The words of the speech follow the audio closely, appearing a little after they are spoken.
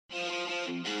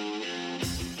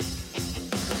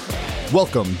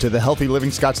Welcome to the Healthy Living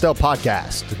Scottsdale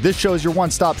podcast. This show is your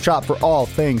one-stop shop for all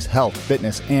things health,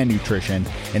 fitness, and nutrition,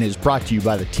 and is brought to you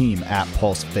by the team at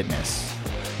Pulse Fitness.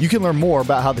 You can learn more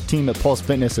about how the team at Pulse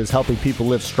Fitness is helping people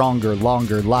live stronger,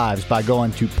 longer lives by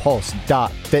going to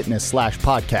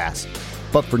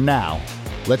pulse.fitness/podcast. But for now,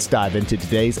 let's dive into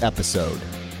today's episode.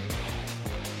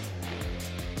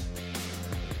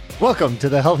 Welcome to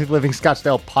the Healthy Living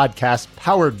Scottsdale podcast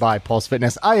powered by Pulse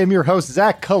Fitness. I am your host,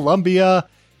 Zach Columbia,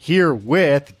 here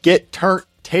with Get Turnt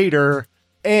Tater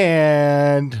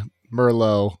and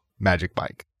Merlot Magic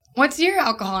Mike. What's your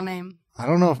alcohol name? I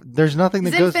don't know. There's nothing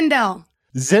that Zinfandel.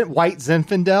 White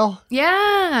Zinfandel?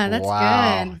 Yeah, that's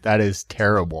good. That is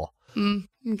terrible.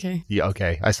 Okay. Yeah,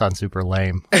 okay. I sound super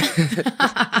lame.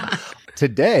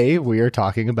 Today, we are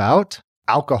talking about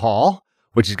alcohol,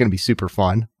 which is going to be super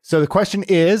fun. So the question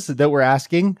is that we're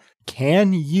asking,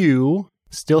 can you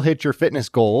still hit your fitness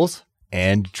goals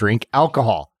and drink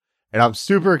alcohol? And I'm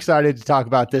super excited to talk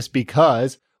about this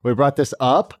because we brought this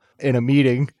up in a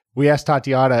meeting. We asked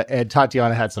Tatiana, and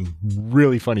Tatiana had some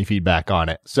really funny feedback on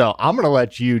it. So I'm going to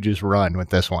let you just run with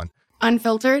this one.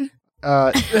 Unfiltered?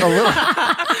 A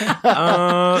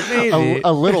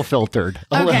little filtered.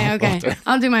 Okay.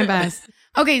 I'll do my best.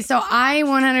 Okay, so I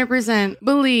 100%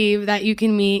 believe that you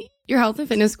can meet your health and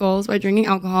fitness goals by drinking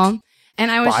alcohol.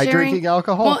 And I was drinking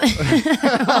alcohol?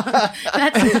 I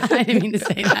didn't mean to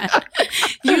say that.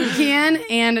 You can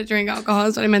and drink alcohol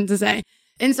is what I meant to say.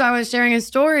 And so I was sharing a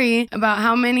story about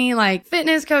how many like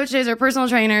fitness coaches or personal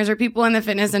trainers or people in the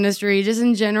fitness industry, just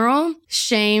in general,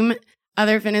 shame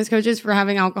other fitness coaches for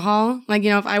having alcohol. Like, you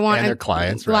know, if I want their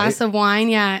clients, glass of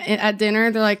wine, at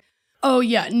dinner, they're like, oh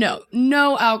yeah,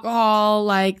 no alcohol.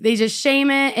 Like they just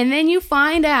shame it. And then you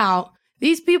find out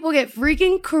these people get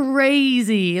freaking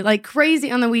crazy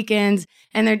on the weekends,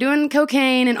 and they're doing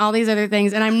cocaine and all these other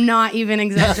things. And I'm not even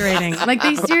exaggerating. Like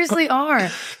they seriously are.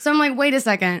 So I'm like, wait a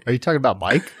second. Are you talking about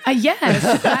Mike? Yes,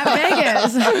 at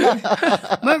Vegas.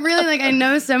 But really, like I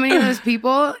know so many of those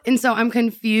people. And so I'm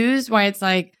confused why it's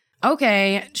like,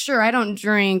 okay, sure, I don't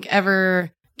drink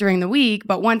ever during the week,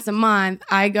 but once a month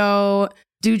I go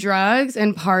do drugs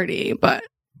and party. But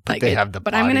they have the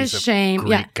bodies I'm gonna shame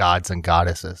Greek gods and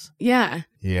goddesses. Yeah,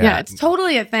 it's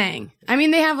totally a thing. I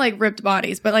mean, they have like ripped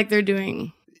bodies, but like they're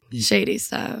doing shady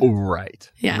stuff.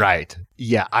 Right. Yeah. Right.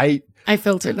 Yeah. I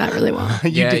filtered that really well.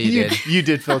 You did. You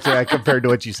did filter that compared to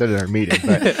what you said in our meeting.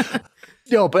 But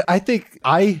no, but I think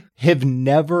I have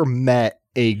never met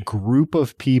a group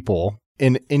of people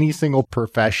in any single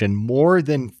profession more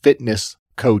than fitness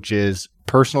coaches,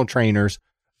 personal trainers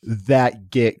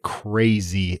that get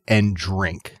crazy and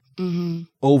drink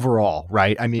overall,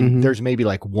 right? I mean, there's maybe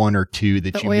like one or two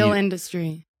that the oil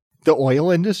industry. The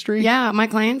oil industry? Yeah, my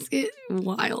clients get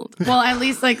wild. Well, at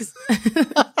least like,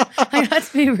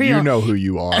 let's be real. You know who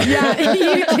you are. Yeah,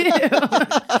 you do.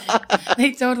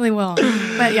 They totally will.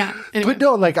 But yeah. Anyway. But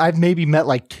no, like I've maybe met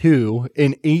like two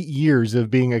in 8 years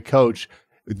of being a coach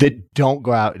that don't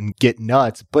go out and get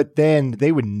nuts, but then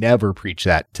they would never preach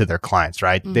that to their clients,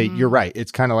 right? You're right.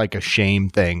 It's kind of like a shame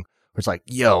thing where it's like,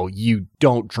 yo, you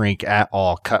don't drink at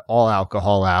all, cut all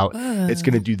alcohol out. It's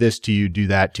going to do this to you, do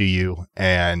that to you.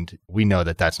 And we know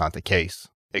that that's not the case.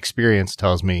 Experience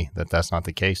tells me that that's not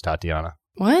the case, Tatiana.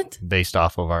 What? Based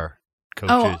off of our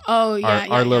coaches.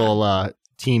 Our little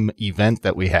team event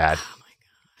that we had.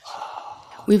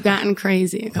 We've gotten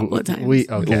crazy a couple of times. We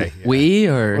I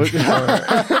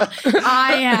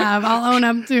have. I'll own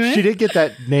up to it. She did get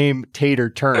that name Tater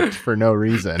Turnt for no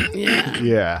reason.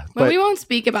 Yeah. But we won't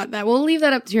speak about that. We'll leave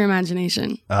that up to your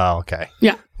imagination. Oh, okay.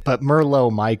 Yeah. But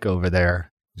Merlot Mike over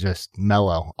there, just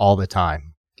mellow all the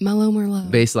time. Mellow Merlot.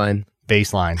 Baseline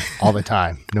all the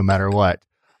time, no matter what.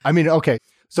 I mean, okay.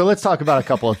 So let's talk about a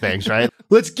couple of things, right?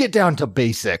 Let's get down to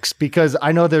basics because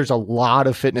I know there's a lot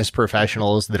of fitness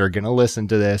professionals that are going to listen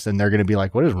to this and they're going to be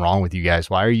like, what is wrong with you guys?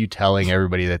 Why are you telling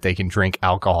everybody that they can drink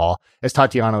alcohol? As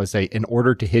Tatiana would say, in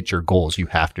order to hit your goals, you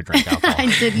have to drink alcohol.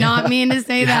 I did not mean to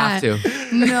say that. You have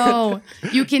to. No,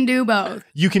 you can do both.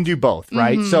 You can do both,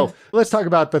 right? So let's talk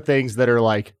about the things that are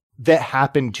like, that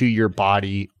happen to your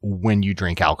body when you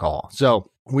drink alcohol. So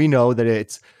we know that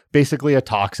it's basically a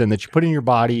toxin that you put in your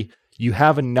body. You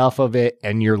have enough of it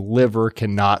and your liver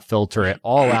cannot filter it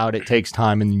all out. It takes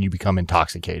time and then you become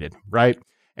intoxicated, right?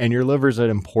 And your liver is an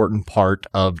important part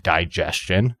of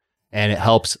digestion and it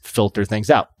helps filter things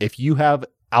out. If you have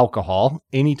alcohol,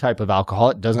 any type of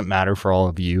alcohol, it doesn't matter for all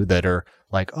of you that are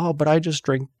like, oh, but I just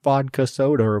drink vodka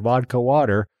soda or vodka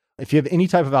water. If you have any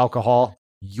type of alcohol,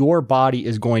 your body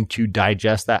is going to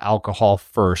digest that alcohol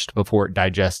first before it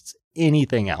digests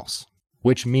anything else,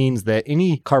 which means that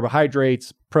any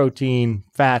carbohydrates, protein,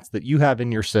 fats that you have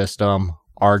in your system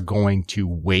are going to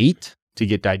wait to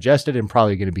get digested and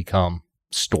probably going to become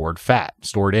stored fat,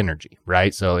 stored energy,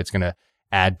 right? So it's going to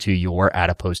add to your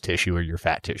adipose tissue or your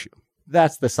fat tissue.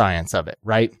 That's the science of it,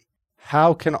 right?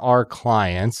 How can our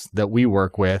clients that we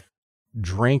work with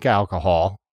drink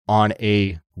alcohol on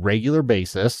a regular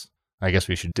basis? I guess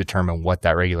we should determine what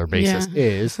that regular basis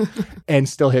is and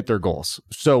still hit their goals.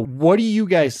 So what are you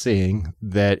guys seeing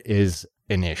that is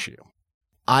an issue?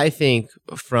 I think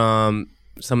from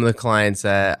some of the clients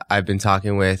that I've been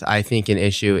talking with, I think an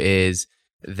issue is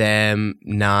them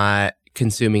not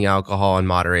consuming alcohol in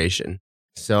moderation.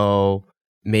 So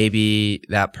maybe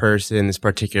that person, this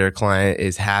particular client,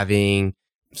 is having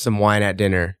some wine at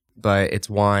dinner, but it's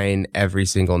wine every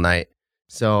single night.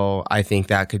 So I think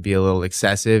that could be a little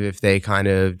excessive if they kind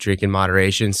of drink in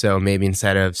moderation. So maybe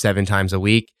instead of 7 times a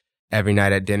week, every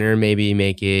night at dinner, maybe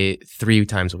make it 3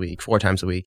 times a week, 4 times a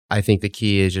week. I think the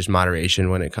key is just moderation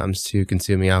when it comes to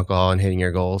consuming alcohol and hitting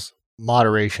your goals.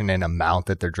 Moderation in amount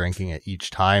that they're drinking at each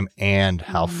time and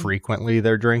how frequently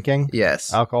they're drinking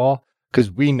alcohol. Because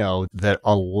we know that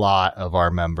a lot of our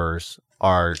members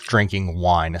are drinking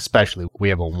wine, especially we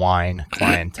have a wine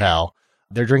clientele.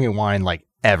 They're drinking wine like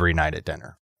every night at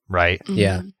dinner, right?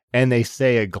 Yeah. And they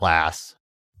say a glass.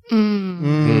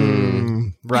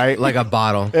 Right? Like a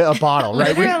bottle. A bottle,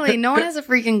 right? Literally, no one has a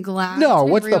freaking glass. No,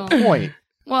 what's the point?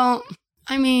 Well,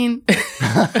 I mean,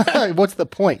 what's the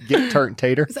point? Get turnt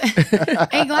tater?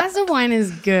 a glass of wine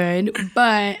is good,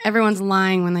 but everyone's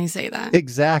lying when they say that.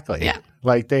 Exactly. Yeah.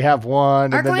 Like they have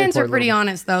one. Our clients are pretty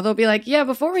honest, though. They'll be like, yeah,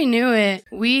 before we knew it,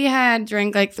 we had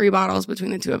drank like 3 bottles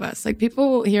between the two of us. Like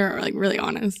people here are like really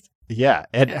honest. Yeah.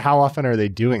 And how often are they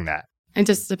doing that? It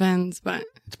just depends, but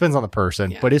it depends on the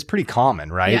person, but it's pretty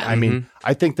common, right? Yeah. I mean,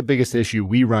 I think the biggest issue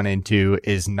we run into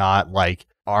is not like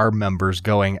our members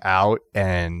going out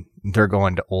and they're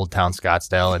going to Old Town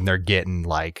Scottsdale and they're getting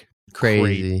like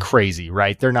crazy,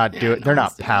 right? They're not they're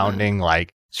not pounding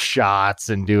like shots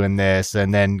and doing this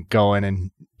and then going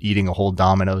and eating a whole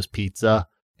Domino's pizza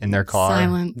in their car.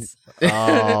 Silence.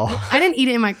 Oh. I didn't eat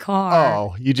it in my car.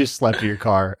 Oh, you just slept in your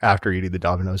car after eating the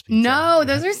Domino's pizza. No,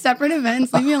 those are separate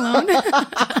events. Leave me alone. You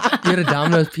had a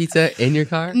Domino's pizza in your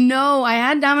car? No, I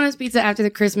had Domino's pizza after the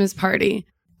Christmas party.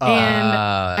 And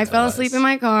I fell asleep in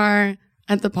my car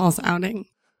at the Pulse outing.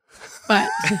 But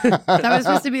that was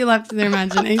supposed to be left to their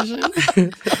imagination.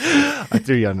 I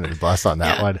threw you under the bus on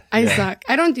that one. I suck.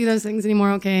 I don't do those things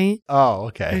anymore, okay? Oh,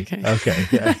 okay.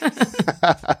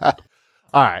 Yeah.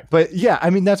 All right. But yeah,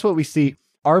 I mean, that's what we see.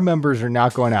 Our members are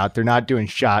not going out. They're not doing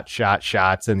shots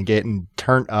and getting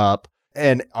turned up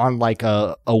and on like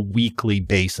a weekly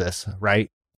basis, right?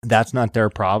 That's not their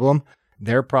problem.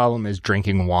 Their problem is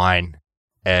drinking wine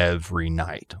every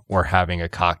night or having a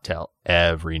cocktail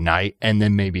every night and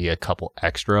then maybe a couple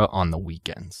extra on the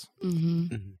weekends.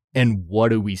 And what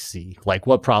do we see? Like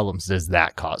what problems does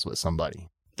that cause with somebody?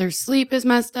 Their sleep is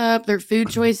messed up. Their food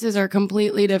choices are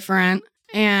completely different.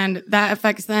 And that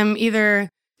affects them either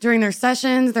during their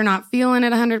sessions, they're not feeling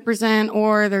it 100%,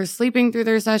 or they're sleeping through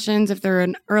their sessions if they're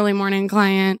an early morning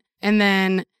client. And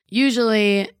then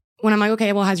usually when I'm like,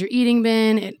 okay, well, how's your eating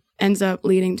been? It ends up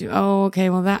leading to, oh, okay,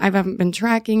 well, that I haven't been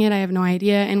tracking it. I have no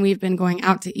idea. And we've been going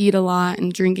out to eat a lot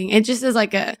and drinking. It just is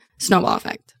like a snowball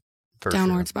effect.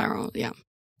 Downward spiral. Yeah.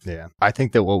 Yeah. I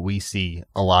think that what we see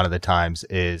a lot of the times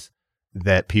is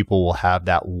that people will have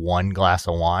that one glass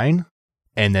of wine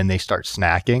and then they start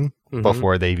snacking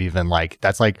before they've even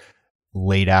that's like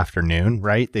late afternoon,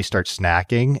 right? They start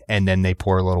snacking and then they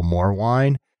pour a little more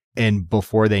wine. And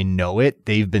before they know it,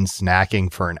 they've been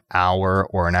snacking for an hour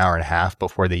or an hour and a half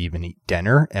before they even eat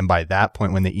dinner. And by that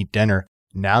point, when they eat dinner,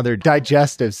 now their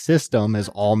digestive system is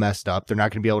all messed up. They're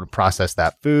not going to be able to process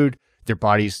that food. Their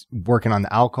body's working on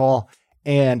the alcohol.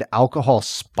 And alcohol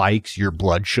spikes your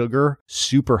blood sugar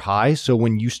super high. So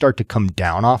when you start to come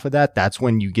down off of that, that's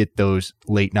when you get those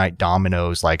late night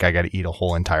dominoes. Like I got to eat a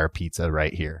whole entire pizza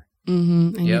right here.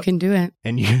 And you can do it.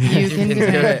 And you can do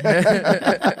it.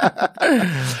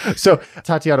 So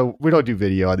Tatiana, we don't do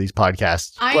video on these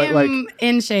podcasts. I am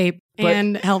in shape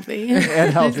and healthy.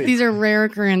 These are rare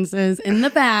occurrences in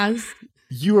the past.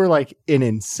 You are like in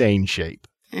insane shape.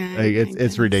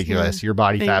 It's ridiculous. Your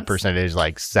body fat percentage is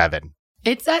like 7.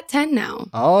 It's at 10 now.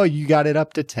 Oh, you got it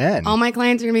up to 10. All my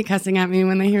clients are going to be cussing at me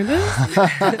when they hear this.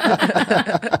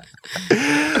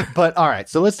 But all right,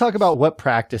 so let's talk about what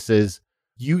practices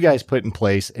you guys put in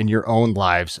place in your own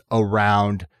lives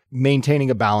around maintaining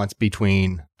a balance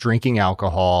between drinking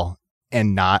alcohol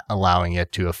and not allowing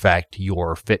it to affect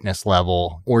your fitness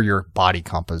level or your body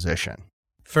composition.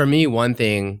 For me, one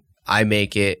thing, I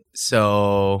make it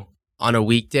so on a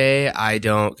weekday, I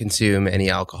don't consume any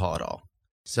alcohol at all.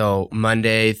 So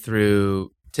Monday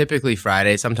through typically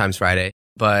Friday, sometimes Friday,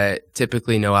 but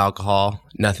typically no alcohol,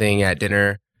 nothing at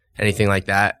dinner, anything like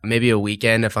that. Maybe a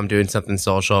weekend if I'm doing something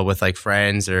social with like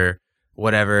friends or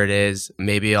whatever it is,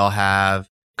 maybe I'll have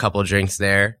a couple drinks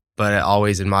there, but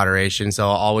always in moderation. So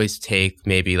I'll always take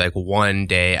maybe like one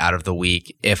day out of the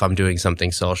week if I'm doing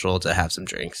something social to have some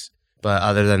drinks. But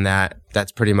other than that,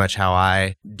 that's pretty much how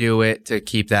I do it to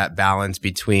keep that balance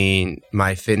between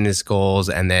my fitness goals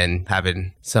and then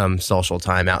having some social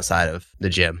time outside of the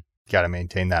gym. Got to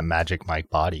maintain that Magic Mike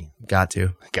body. Got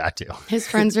to. His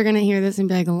friends are going to hear this and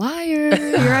be like, liar,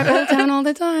 you're at Old Town all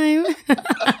the time.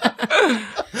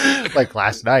 Like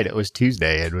last night, it was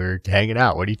Tuesday and we were hanging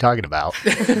out. What are you talking about?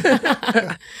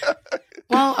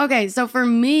 Well, okay. So for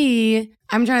me,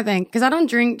 I'm trying to think because I don't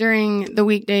drink during the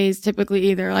weekdays typically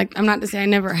either. Like, I'm not to say I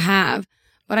never have,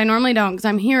 but I normally don't because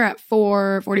I'm here at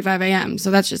 4:45 a.m.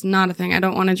 So that's just not a thing. I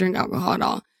don't want to drink alcohol at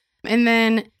all. And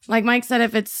then, like Mike said,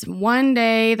 if it's one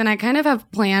day, then I kind of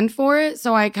have planned for it.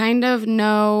 So I kind of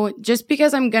know just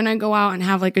because I'm going to go out and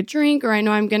have like a drink or I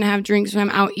know I'm going to have drinks when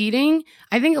I'm out eating.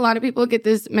 I think a lot of people get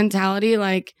this mentality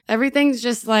like everything's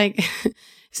just like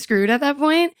screwed at that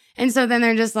point. And so then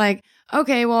they're just like,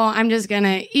 okay, well, I'm just going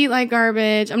to eat like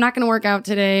garbage. I'm not going to work out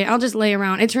today. I'll just lay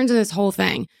around. It turns into this whole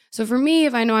thing. So for me,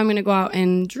 if I know I'm going to go out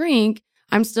and drink,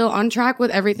 I'm still on track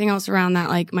with everything else around that.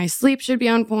 Like my sleep should be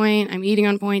on point. I'm eating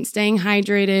on point, staying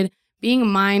hydrated, being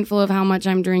mindful of how much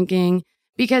I'm drinking,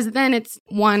 because then it's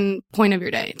one point of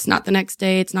your day. It's not the next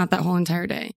day. It's not that whole entire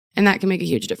day. And that can make a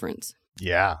huge difference.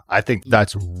 Yeah, I think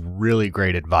that's really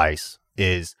great advice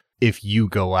is if you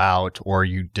go out or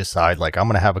you decide like, I'm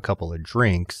going to have a couple of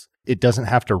drinks, it doesn't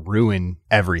have to ruin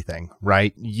everything,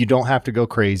 right? You don't have to go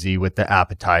crazy with the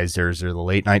appetizers or the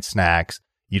late night snacks.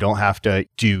 You don't have to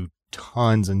do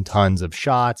tons and tons of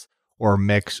shots or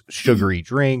mix sugary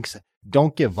drinks.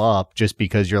 Don't give up just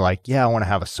because you're like, yeah, I want to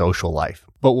have a social life.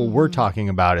 But what we're talking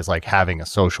about is like having a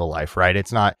social life, right?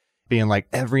 It's not being like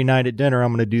every night at dinner,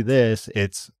 I'm going to do this.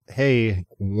 It's, hey,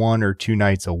 1 or 2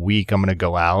 nights a week, I'm going to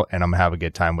go out and I'm going to have a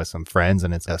good time with some friends.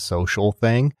 And it's a social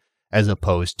thing as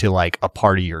opposed to like a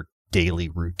part of your daily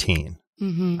routine.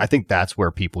 I think that's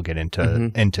where people get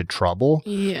into trouble.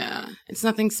 Yeah. It's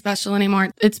nothing special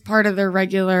anymore. It's part of their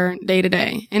regular day to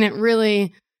day. And it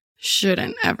really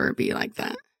shouldn't ever be like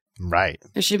that. Right.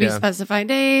 There should be specified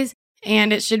days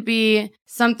and it should be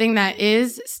something that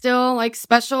is still like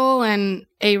special and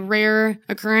a rare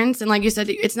occurrence. And like you said,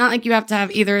 it's not like you have to have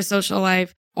either a social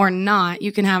life or not.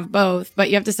 You can have both,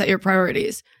 but you have to set your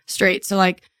priorities straight. So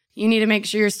like, you need to make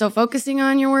sure you're still focusing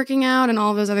on your working out and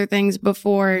all those other things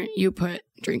before you put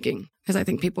drinking. Because I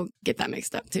think people get that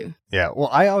mixed up too. Yeah. Well,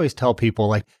 I always tell people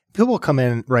like people come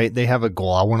in, right? They have a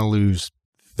goal. I want to lose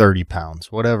 30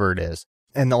 pounds, whatever it is.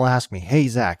 And they'll ask me, hey,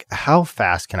 Zach, how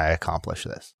fast can I accomplish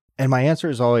this? And my answer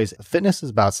is always fitness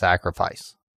is about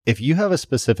sacrifice. If you have a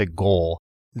specific goal,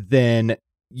 then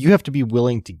you have to be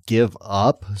willing to give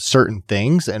up certain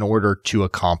things in order to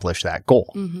accomplish that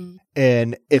goal.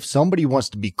 And if somebody wants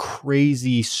to be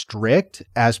crazy strict,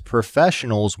 as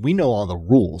professionals, we know all the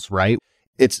rules, right?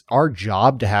 It's our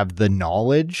job to have the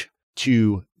knowledge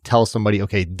to tell somebody,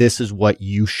 okay, this is what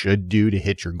you should do to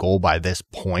hit your goal by this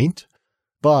point,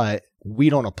 but we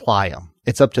don't apply them.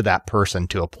 It's up to that person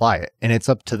to apply it. And it's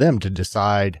up to them to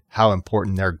decide how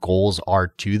important their goals are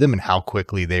to them and how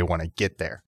quickly they want to get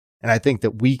there. And I think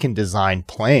that we can design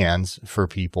plans for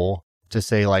people to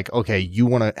say like, okay, you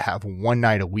want to have one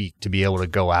night a week to be able to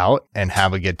go out and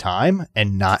have a good time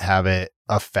and not have it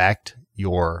affect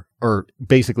your, or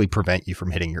basically prevent you from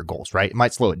hitting your goals, right? It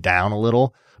might slow it down a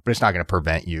little, but it's not going to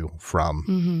prevent you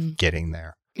from getting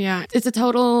there. Yeah. It's a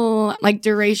total like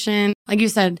duration. Like you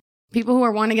said, people who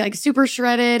are wanting to get like super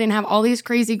shredded and have all these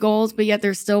crazy goals, but yet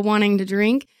they're still wanting to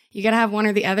drink. You got to have one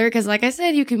or the other. Cause like I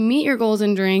said, you can meet your goals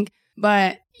and drink,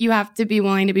 but you have to be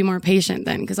willing to be more patient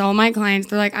then. Because all my clients,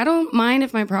 they're like, I don't mind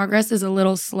if my progress is a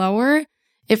little slower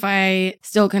if I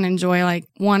still can enjoy like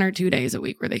 1 or 2 days a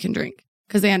week where they can drink.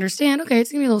 Because they understand, okay,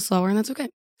 it's going to be a little slower and that's okay.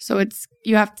 So it's,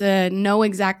 you have to know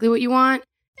exactly what you want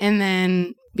and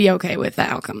then be okay with the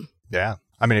outcome. Yeah.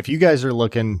 I mean, if you guys are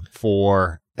looking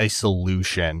for a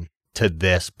solution to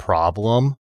this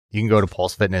problem, you can go to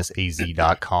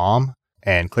pulsefitnessaz.com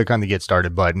and click on the Get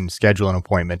Started button, schedule an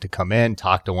appointment to come in,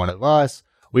 talk to one of us.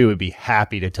 We would be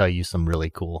happy to tell you some really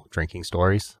cool drinking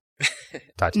stories.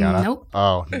 Tatiana? Nope.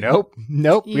 Oh, nope.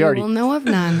 You will know of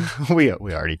none. we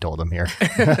already told them here.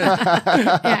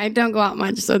 Yeah, I don't go out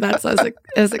much, so that's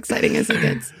as exciting as it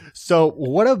gets. So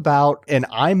what about, and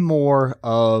I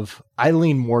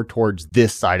lean more towards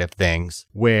this side of things,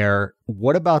 where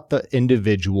what about the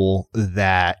individual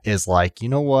that is like, you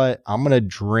know what, I'm going to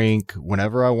drink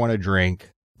whenever I want to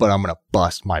drink, but I'm going to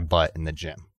bust my butt in the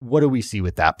gym. What do we see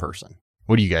with that person?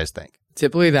 What do you guys think?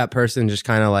 Typically, that person just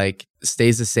kind of like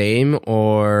stays the same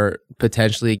or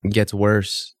potentially gets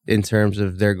worse in terms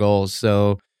of their goals.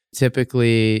 So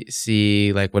typically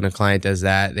see like when a client does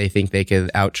that, they think they could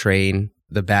out-train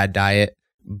the bad diet,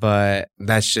 but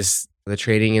that's just the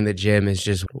training in the gym is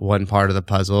just one part of the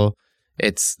puzzle.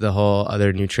 It's the whole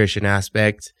other nutrition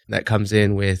aspect that comes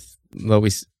in with what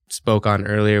we spoke on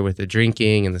earlier with the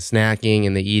drinking and the snacking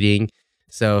and the eating.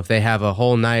 So if they have a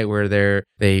whole night where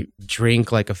they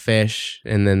drink like a fish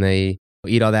and then they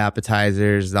eat all the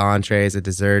appetizers, the entrees, the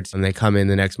desserts, and they come in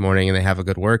the next morning and they have a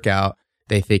good workout,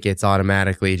 they think it's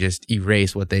automatically just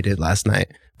erase what they did last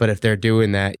night. But if they're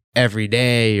doing that every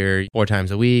day or 4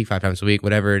 times a week, 5 times a week,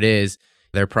 whatever it is,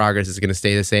 their progress is going to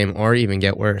stay the same or even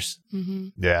get worse. Mm-hmm.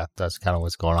 Yeah, that's kind of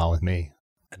what's going on with me.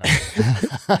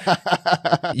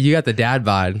 You got the dad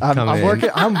bod coming. I'm working.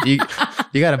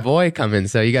 You got a boy coming,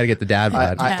 so you got to get the dad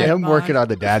bod. I am working on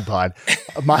the dad bod.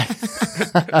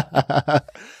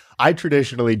 I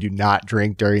traditionally do not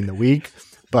drink during the week,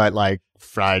 but like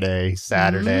Friday,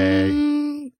 Saturday,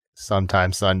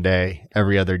 sometimes Sunday,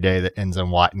 every other day that ends in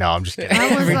Y. No, I'm just kidding.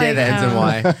 Every day that ends in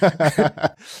Y.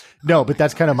 No, but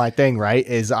that's kind of my thing, right?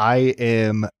 Is I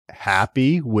am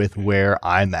happy with where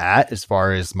I'm at as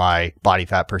far as my body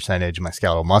fat percentage, my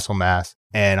skeletal muscle mass.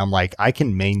 And I'm like, I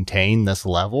can maintain this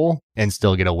level and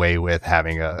still get away with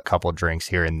having a couple drinks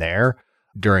here and there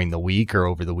during the week or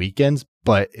over the weekends.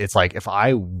 But it's like, if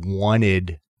I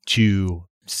wanted to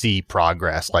see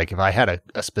progress, like if I had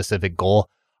a specific goal,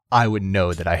 I would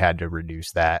know that I had to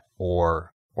reduce that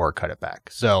or cut it back.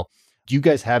 So do you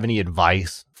guys have any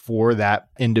advice for that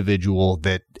individual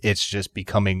that it's just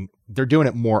becoming, they're doing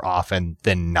it more often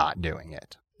than not doing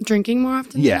it? Drinking more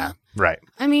often? Yeah, right.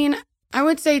 I mean, I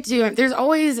would say too, there's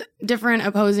always different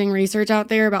opposing research out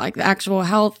there about like the actual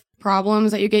health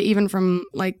problems that you get even from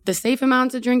like the safe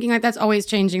amounts of drinking. Like that's always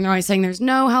changing. They're always saying there's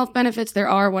no health benefits. There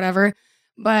are, whatever.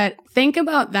 But think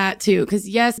about that too. Because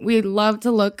yes, we love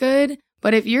to look good.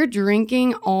 But if you're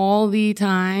drinking all the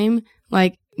time,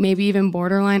 like maybe even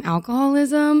borderline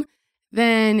alcoholism,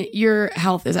 then your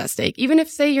health is at stake. Even if,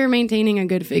 say, you're maintaining a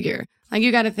good figure, like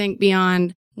you got to think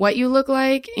beyond what you look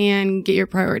like and get your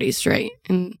priorities straight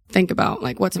and think about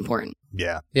like what's important.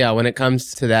 Yeah. Yeah. When it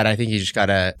comes to that, I think you just got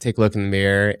to take a look in the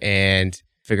mirror and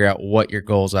figure out what your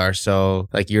goals are. So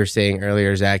like you were saying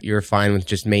earlier, Zach, you're fine with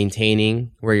just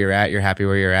maintaining where you're at. You're happy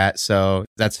where you're at. So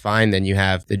that's fine. Then you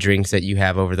have the drinks that you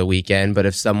have over the weekend. But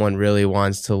if someone really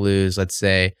wants to lose, let's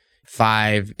say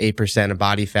 8% of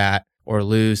body fat, or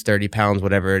lose 30 pounds,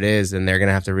 whatever it is, then they're going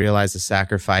to have to realize the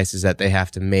sacrifices that they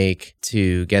have to make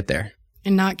to get there.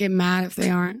 And not get mad if they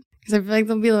aren't. Because I feel like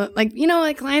they'll be like, you know,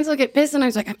 like clients will get pissed and I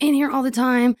was like, I'm in here all the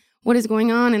time. What is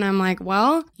going on? And I'm like,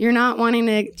 well, you're not wanting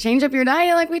to change up your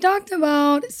diet like we talked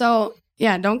about. So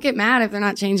yeah, don't get mad if they're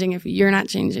not changing, if you're not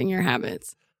changing your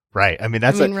habits. Right. I mean,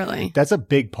 really, that's a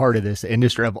big part of this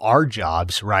industry of our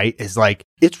jobs, right? Is like,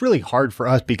 it's really hard for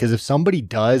us because if somebody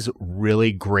does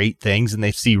really great things and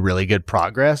they see really good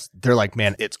progress, they're like,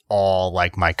 man, it's all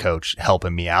like my coach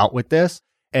helping me out with this.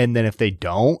 And then if they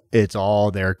don't, it's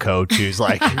all their coach who's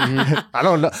like, I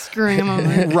don't know. Screwing them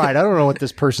over. Right. I don't know what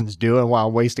this person's doing while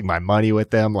I'm wasting my money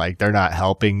with them. Like they're not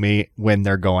helping me when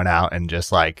they're going out and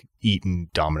just like eating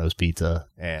Domino's pizza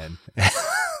and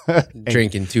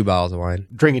drinking 2 bottles of wine.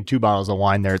 Drinking 2 bottles of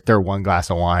wine. They're 1 glass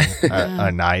of wine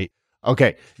a night.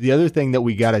 Okay. The other thing that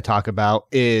we got to talk about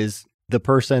is the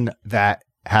person that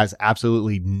has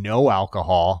absolutely no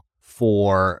alcohol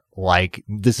for like,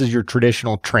 this is your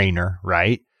traditional trainer,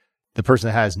 right? The person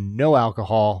that has no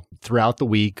alcohol throughout the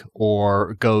week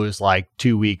or goes like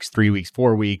 2 weeks, 3 weeks,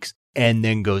 4 weeks, and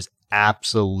then goes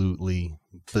absolutely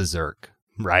berserk.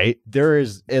 Right. There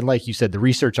is, and like you said, the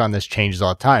research on this changes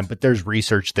all the time, but there's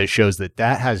research that shows that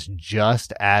has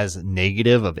just as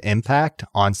negative of impact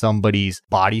on somebody's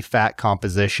body fat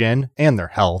composition and their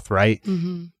health, right?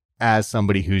 Mm-hmm. As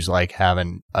somebody who's like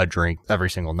having a drink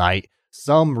every single night.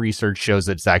 Some research shows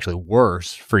that it's actually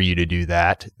worse for you to do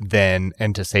that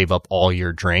and to save up all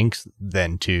your drinks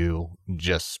than to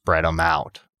just spread them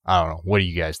out. I don't know. What do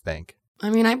you guys think? I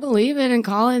mean, I believe it. In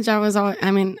college, I was always,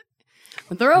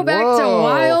 throwback to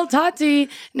Wild Tati.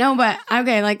 No, but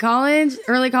okay, like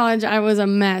early college, I was a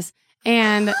mess.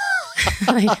 And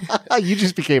Like, You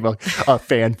just became a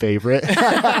fan favorite.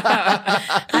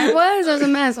 I was a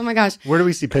mess. Oh my gosh. Where do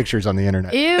we see pictures on the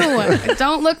internet? Ew.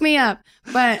 Don't look me up.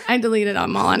 But I deleted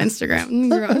them all on Instagram.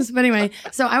 Gross. But anyway,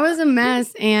 so I was a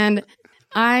mess, and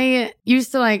I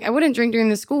used to I wouldn't drink during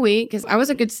the school week because I was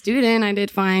a good student. I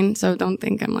did fine. So don't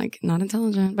think I'm not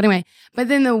intelligent. But anyway, but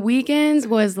then the weekends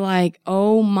was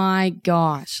oh my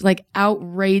gosh,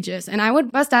 outrageous. And I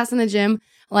would bust ass in the gym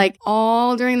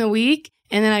all during the week.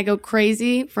 And then I go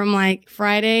crazy from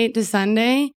Friday to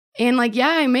Sunday. And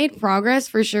I made progress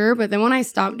for sure. But then when I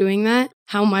stopped doing that,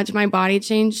 how much my body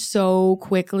changed so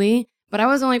quickly. But I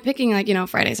was only picking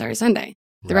Friday, Saturday, Sunday.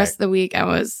 The rest of the week I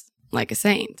was like a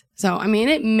saint. So, I mean,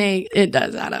 it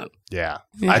does add up. Yeah,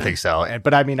 I think so.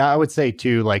 But I mean, I would say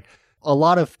too, a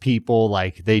lot of people,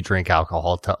 they drink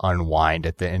alcohol to unwind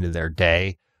at the end of their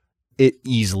day. It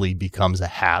easily becomes a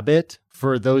habit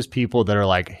for those people that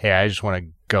are hey, I just want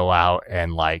to go out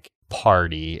and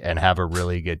party and have a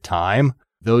really good time.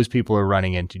 Those people are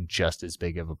running into just as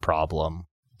big of a problem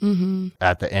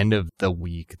at the end of the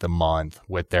week, the month,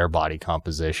 with their body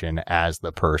composition as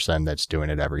the person that's doing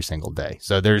it every single day.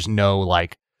 So there's no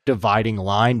dividing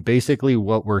line. Basically,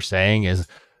 what we're saying is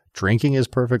drinking is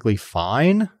perfectly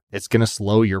fine. It's going to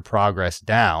slow your progress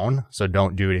down. So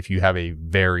don't do it if you have a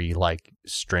very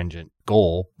stringent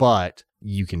goal, but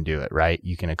you can do it, right?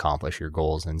 You can accomplish your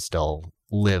goals and still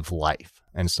live life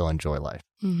and still enjoy life.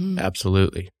 Mm-hmm.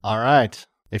 Absolutely. All right.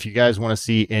 If you guys want to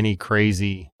see any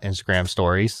crazy Instagram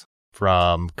stories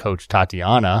from Coach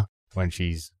Tatiana when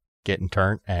she's getting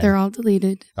turned, they're all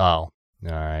deleted. Oh, all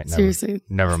right. Seriously.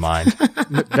 Never mind.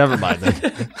 Never mind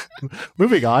then.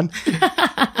 Moving on.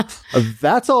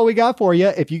 That's all we got for you.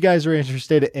 If you guys are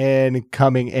interested in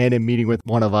coming in and meeting with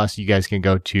one of us, you guys can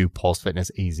go to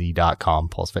pulsefitnessaz.com,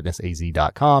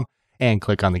 pulsefitnessaz.com, and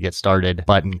click on the Get Started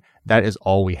button. That is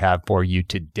all we have for you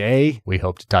today. We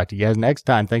hope to talk to you guys next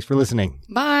time. Thanks for listening.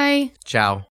 Bye.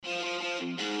 Ciao.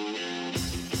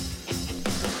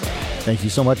 Thank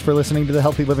you so much for listening to the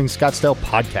Healthy Living Scottsdale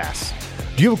podcast.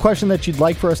 Do you have a question that you'd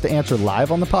like for us to answer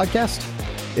live on the podcast?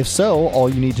 If so, all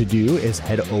you need to do is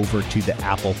head over to the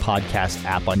Apple Podcast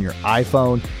app on your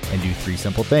iPhone and do 3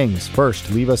 simple things. First,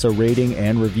 leave us a rating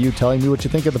and review telling me what you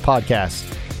think of the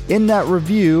podcast. In that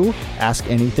review, ask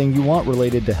anything you want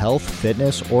related to health,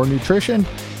 fitness, or nutrition.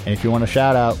 And if you want a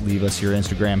shout out, leave us your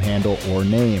Instagram handle or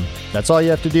name. That's all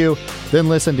you have to do. Then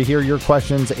listen to hear your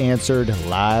questions answered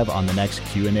live on the next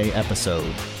Q&A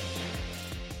episode.